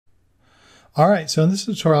All right, so in this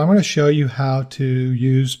tutorial, I'm going to show you how to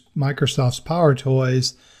use Microsoft's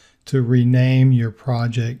PowerToys to rename your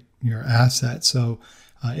project, your assets. So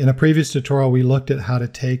in a previous tutorial, we looked at how to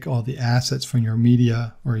take all the assets from your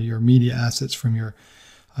media or your media assets from your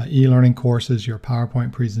e-learning courses, your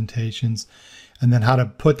PowerPoint presentations, and then how to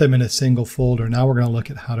put them in a single folder. Now we're going to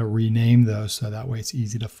look at how to rename those so that way it's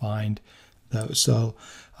easy to find those. So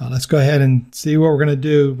let's go ahead and see what we're going to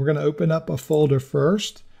do. We're going to open up a folder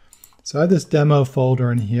first. So I have this demo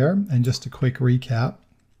folder in here, and just a quick recap.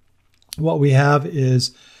 What we have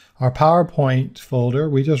is our PowerPoint folder.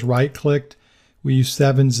 We just right-clicked, we used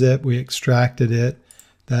 7-zip, we extracted it.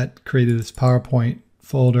 That created this PowerPoint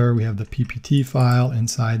folder. We have the PPT file.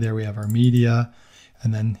 Inside there we have our media,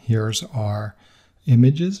 and then here's our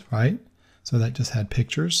images, right? So that just had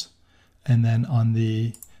pictures. And then on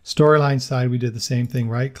the storyline side, we did the same thing,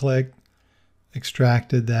 right-click,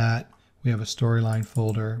 extracted that. We have a storyline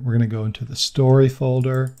folder. We're going to go into the story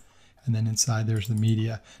folder, and then inside there's the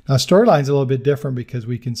media. Now storyline's a little bit different because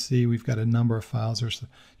we can see we've got a number of files. There's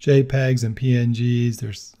JPEGs and PNGs,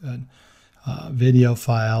 there's video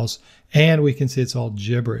files, and we can see it's all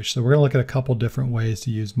gibberish. So we're going to look at a couple different ways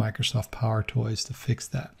to use Microsoft PowerToys to fix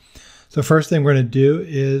that. So first thing we're going to do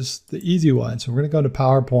is the easy one. So we're going to go to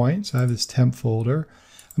PowerPoint. So I have this temp folder.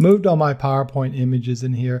 I moved all my PowerPoint images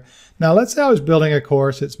in here. Now let's say I was building a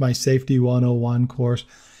course. It's my Safety 101 course.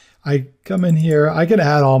 I come in here. I can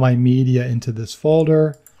add all my media into this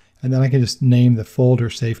folder, and then I can just name the folder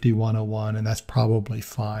Safety 101, and that's probably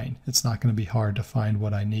fine. It's not going to be hard to find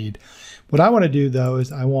what I need. What I want to do though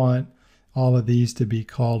is I want all of these to be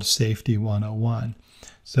called Safety 101.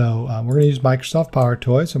 So we're going to use Microsoft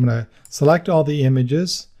PowerToys. So I'm going to select all the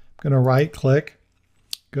images. I'm going to right click,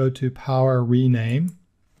 go to Power Rename.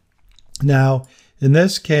 Now, in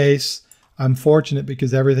this case, I'm fortunate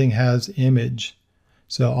because everything has image.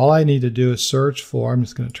 So all I need to do is search for, I'm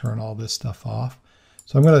just going to turn all this stuff off.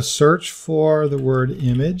 So I'm going to search for the word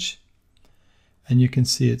image, and you can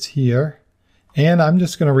see it's here. And I'm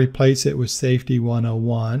just going to replace it with Safety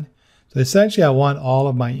 101. So essentially I want all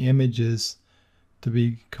of my images to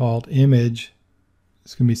be called image.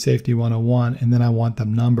 It's going to be Safety 101, and then I want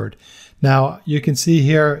them numbered. Now you can see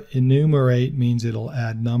here enumerate means it'll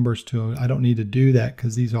add numbers to it. I don't need to do that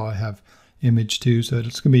because these all have image too. So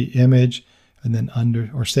it's going to be image and then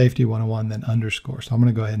or Safety 101 then underscore. So I'm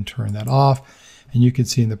going to go ahead and turn that off, and you can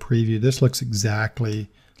see in the preview this looks exactly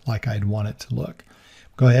like I'd want it to look.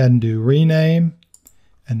 Go ahead and do rename,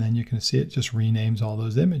 and then you can see it just renames all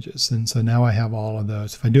those images. And so now I have all of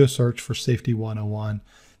those. If I do a search for Safety 101,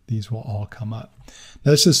 these will all come up.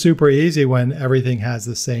 Now this is super easy when everything has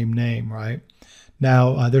the same name, right?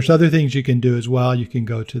 Now there's other things you can do as well. You can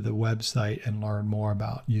go to the website and learn more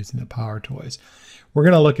about using the PowerToys. We're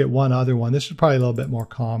going to look at one other one. This is probably a little bit more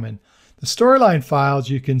common. The storyline files,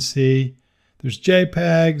 you can see there's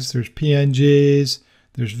JPEGs, there's PNGs,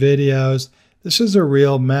 there's videos. This is a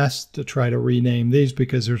real mess to try to rename these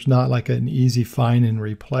because there's not like an easy find and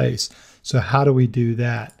replace. So how do we do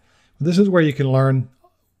that? Well, this is where you can learn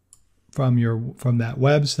from that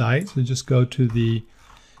website. So just go to the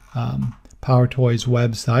PowerToys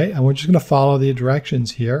website, and we're just going to follow the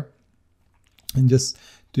directions here and just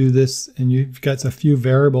do this, and you've got a few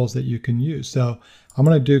variables that you can use. So I'm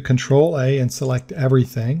going to do Control A and select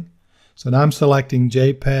everything. So now I'm selecting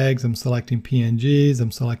JPEGs, I'm selecting PNGs,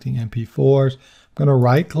 I'm selecting MP4s. I'm going to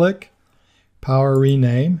right click, Power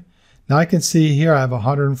Rename. Now I can see here I have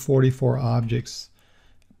 144 objects.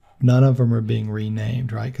 None of them are being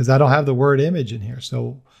renamed, right? Because I don't have the word image in here.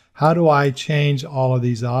 So how do I change all of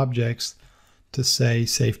these objects to say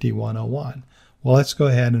Safety 101? Well, let's go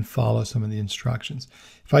ahead and follow some of the instructions.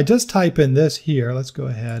 If I just type in this here, let's go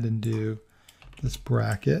ahead and do this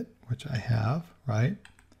bracket, which I have, right?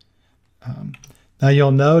 Now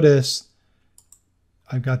you'll notice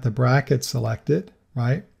I've got the bracket selected,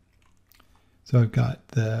 right? So I've got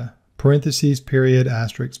the parentheses, period,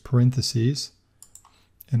 asterisk, parentheses.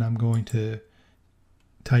 And I'm going to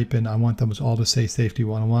type in, I want them all to say Safety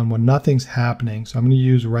 101 when nothing's happening. So I'm going to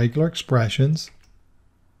use regular expressions.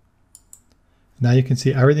 Now you can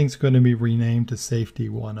see everything's going to be renamed to Safety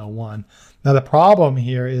 101. Now the problem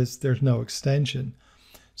here is there's no extension.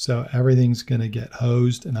 So everything's going to get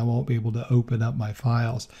hosed, and I won't be able to open up my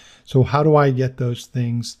files. So how do I get those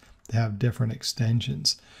things to have different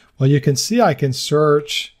extensions? Well, you can see I can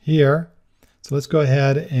search here. So let's go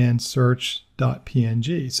ahead and search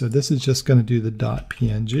 .png. So this is just going to do the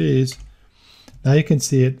 .pngs. Now you can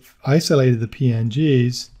see it isolated the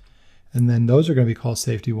PNGs, and then those are going to be called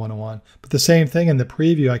Safety 101. But the same thing in the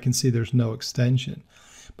preview, I can see there's no extension.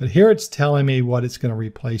 But here it's telling me what it's going to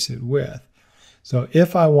replace it with. So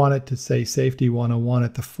if I wanted to say Safety 101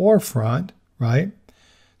 at the forefront, right?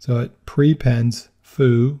 So it prepends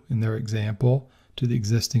foo in their example to the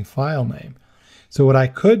existing file name. So what I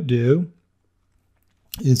could do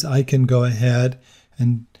is I can go ahead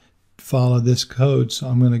and follow this code. So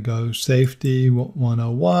I'm going to go Safety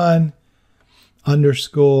 101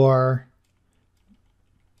 underscore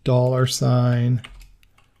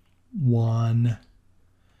 $1,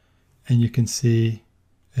 and you can see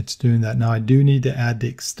it's doing that. Now I do need to add the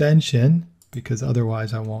extension because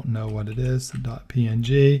otherwise I won't know what it is, the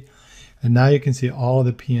 .png. And now you can see all of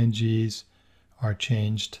the PNGs are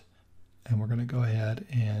changed, and we're going to go ahead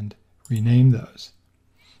and rename those.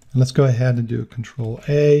 And let's go ahead and do a Control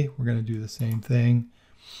A. We're going to do the same thing.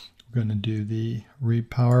 We're going to do the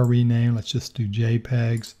power rename. Let's just do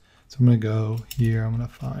JPEGs. So I'm going to go here. I'm going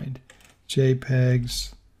to find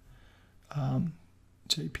JPEGs,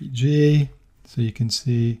 JPG. So you can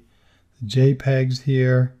see the JPEGs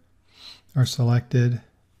here are selected.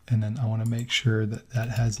 And then I want to make sure that that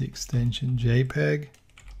has the extension JPEG.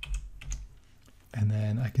 And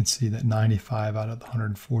then I can see that 95 out of the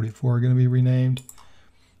 144 are going to be renamed.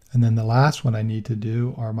 And then the last one I need to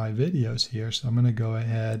do are my videos here. So I'm going to go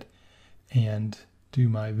ahead and do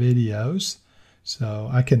my videos. So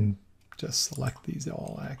I can just select these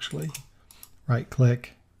all actually. Right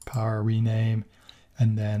click, power rename,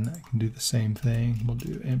 and then I can do the same thing. We'll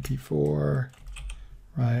do MP4,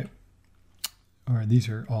 right? Or these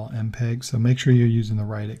are all MPEG. So make sure you're using the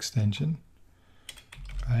right extension,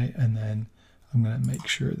 right? And then I'm going to make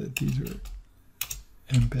sure that these are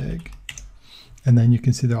MPEG. And then you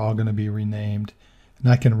can see they're all going to be renamed. And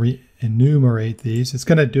I can enumerate these. It's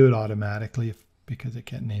going to do it automatically because it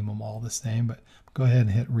can't name them all the same. But go ahead and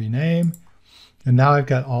hit rename. And now I've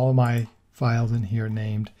got all of my files in here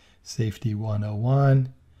named Safety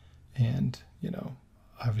 101. And, you know,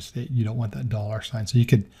 obviously you don't want that $sign. So you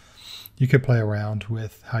could play around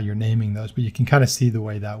with how you're naming those, but you can kind of see the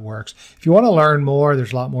way that works. If you want to learn more,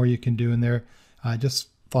 there's a lot more you can do in there. Just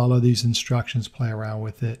follow these instructions, play around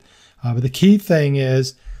with it. But the key thing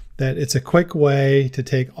is that it's a quick way to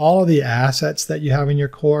take all of the assets that you have in your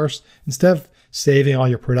course. Instead of saving all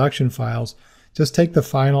your production files, just take the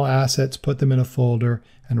final assets, put them in a folder,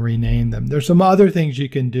 and rename them. There's some other things you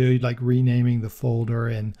can do, like renaming the folder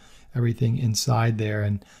and everything inside there,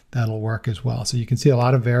 and that'll work as well. So you can see a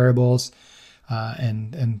lot of variables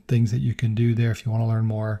and things that you can do there. If you want to learn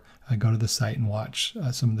more, go to the site and watch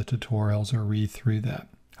some of the tutorials or read through that.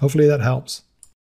 Hopefully that helps.